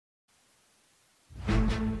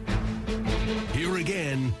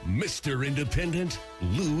again, Mr. Independent,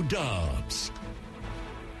 Lou Dobbs.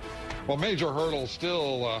 Well, major hurdles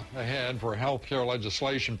still ahead for health care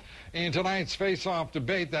legislation. In tonight's face-off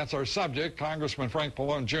debate, that's our subject. Congressman Frank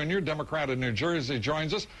Pallone Jr., Democrat of New Jersey,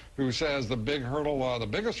 joins us, who says the biggest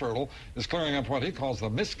hurdle is clearing up what he calls the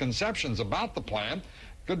misconceptions about the plan.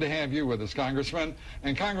 Good to have you with us, Congressman.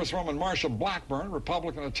 And Congresswoman Marsha Blackburn,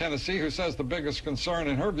 Republican of Tennessee, who says the biggest concern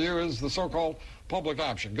in her view is the so-called public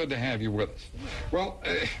option. Good to have you with us. Well,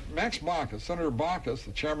 Max Baucus, Senator Baucus,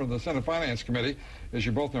 the chairman of the Senate Finance Committee, as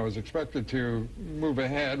you both know, is expected to move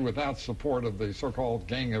ahead without support of the so-called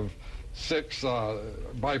Gang of Six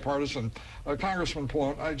bipartisan. Congressman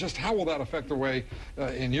Pallone, just how will that affect the way,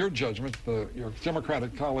 in your judgment, your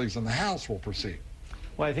Democratic colleagues in the House will proceed?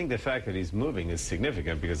 Well, I think the fact that he's moving is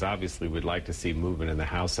significant because obviously we'd like to see movement in the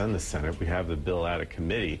House and the Senate. We have the bill out of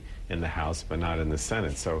committee in the House, but not in the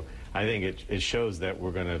Senate. So I think it shows that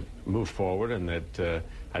we're going to move forward and that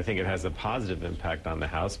I think it has a positive impact on the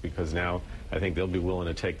House because now I think they'll be willing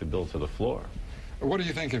to take the bill to the floor. What do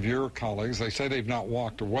you think of your colleagues? They say they've not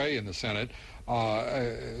walked away in the Senate.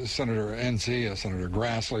 Senator Enzi, Senator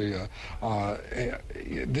Grassley,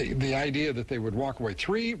 the idea that they would walk away.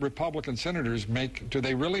 3 Republican senators do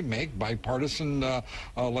they really make bipartisan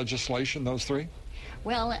legislation, those 3?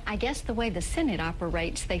 Well, I guess the way the Senate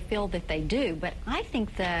operates, they feel that they do. But I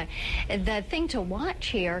think the thing to watch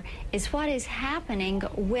here is what is happening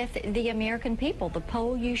with the American people. The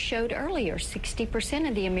poll you showed earlier, 60%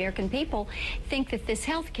 of the American people think that this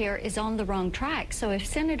health care is on the wrong track. So if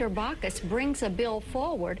Senator Baucus brings a bill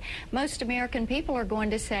forward, most American people are going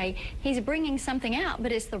to say he's bringing something out,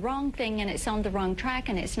 but it's the wrong thing and it's on the wrong track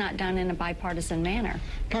and it's not done in a bipartisan manner.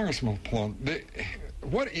 Congressman Pallone,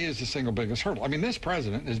 what is the single biggest hurdle? I mean, this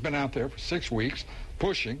president has been out there for 6 weeks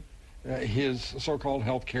pushing his so-called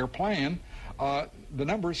health care plan. The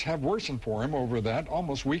numbers have worsened for him over that,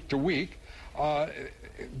 almost week to week.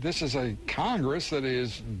 This is a Congress that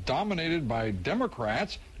is dominated by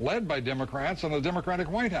Democrats, led by Democrats, and the Democratic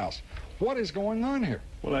White House. What is going on here?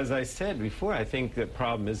 Well, as I said before, I think the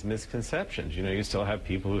problem is misconceptions. You know, you still have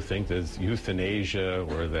people who think there's euthanasia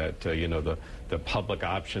or that, the public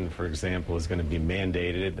option, for example, is going to be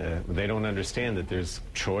mandated. They don't understand that there's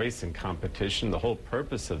choice and competition. The whole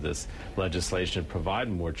purpose of this legislation is to provide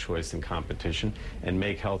more choice and competition and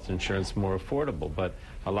make health insurance more affordable. But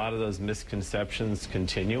a lot of those misconceptions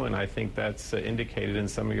continue, and I think that's indicated in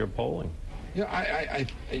some of your polling. Yeah,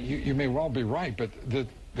 you may well be right, but the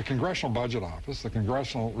Congressional Budget Office, the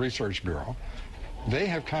Congressional Research Bureau, they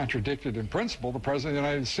have contradicted in principle the President of the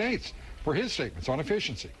United States for his statements on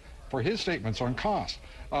efficiency, for his statements on cost,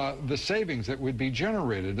 the savings that would be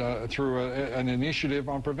generated through an initiative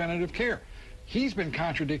on preventative care. He's been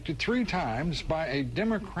contradicted 3 times by a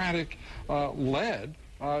Democratic-led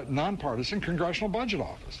nonpartisan Congressional Budget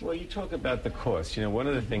Office. Well, you talk about the cost. You know, one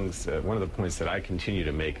of the things, one of the points that I continue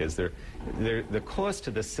to make is the cost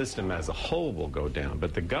to the system as a whole will go down,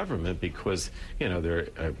 but the government, because, they're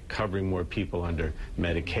covering more people under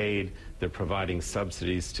Medicaid, they're providing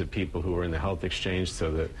subsidies to people who are in the health exchange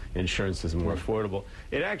so that insurance is more affordable.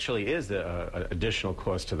 It actually is an additional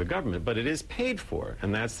cost to the government, but it is paid for,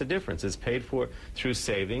 and that's the difference. It's paid for through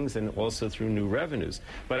savings and also through new revenues.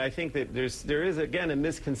 But I think that there is, again, a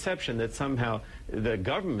misconception that somehow the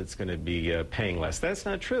government's going to be paying less. That's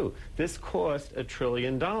not true. This cost $1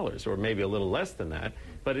 trillion, or maybe a little less than that,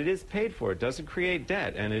 but it is paid for. It doesn't create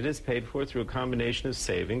debt, and it is paid for through a combination of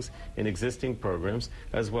savings in existing programs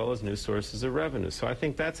as well as new sources of revenue. So I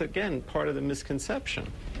think that's, again, part of the misconception.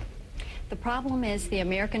 The problem is the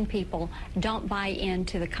American people don't buy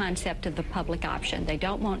into the concept of the public option. They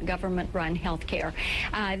don't want government-run health care.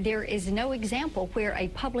 There is no example where a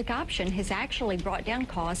public option has actually brought down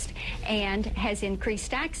cost and has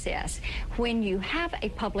increased access. When you have a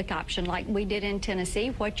public option like we did in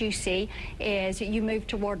Tennessee, what you see is you move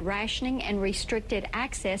toward rationing and restricted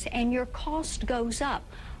access, and your cost goes up.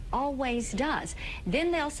 Always does.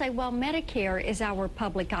 Then they'll say, well, Medicare is our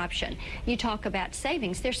public option. You talk about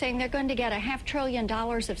savings. They're saying they're going to get $500 billion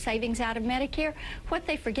of savings out of Medicare. What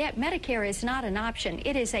they forget, Medicare is not an option.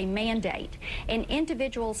 It is a mandate. And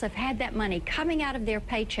individuals have had that money coming out of their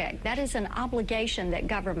paycheck. That is an obligation that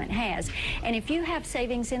government has. And if you have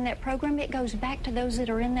savings in that program, it goes back to those that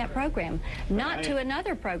are in that program, not to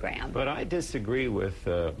another program. But I disagree with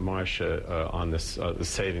Marsha on this, the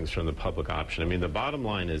savings from the public option. I mean, the bottom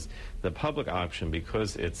line is is the public option,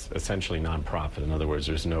 because it's essentially nonprofit. In other words,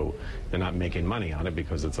 they're not making money on it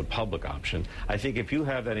because it's a public option. I think if you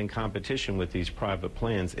have that in competition with these private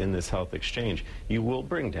plans in this health exchange, you will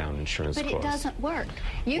bring down insurance costs. But it doesn't work.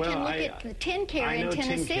 You can look at the TennCare in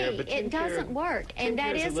Tennessee. It doesn't work, and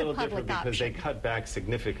that is a public option. Because they cut back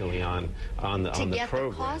significantly on the programs. To get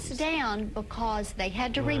the costs down, because they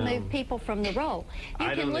had to remove people from the roll. You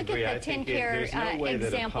can look at the TennCare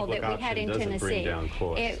example that we had in Tennessee.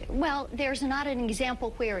 Well, there's not an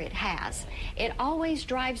example where it has. It always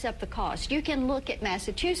drives up the cost. You can look at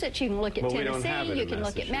Massachusetts, you can look at Tennessee, you can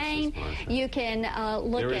look at Maine, you can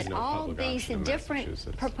look at all these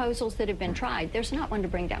different proposals that have been tried. There's not one to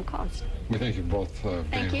bring down costs. We thank you both for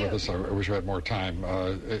being with us. I wish we had more time.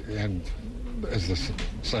 And as the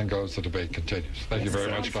saying goes, the debate continues. Thank you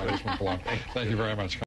very much, Congressman Pallone. Thank you very much.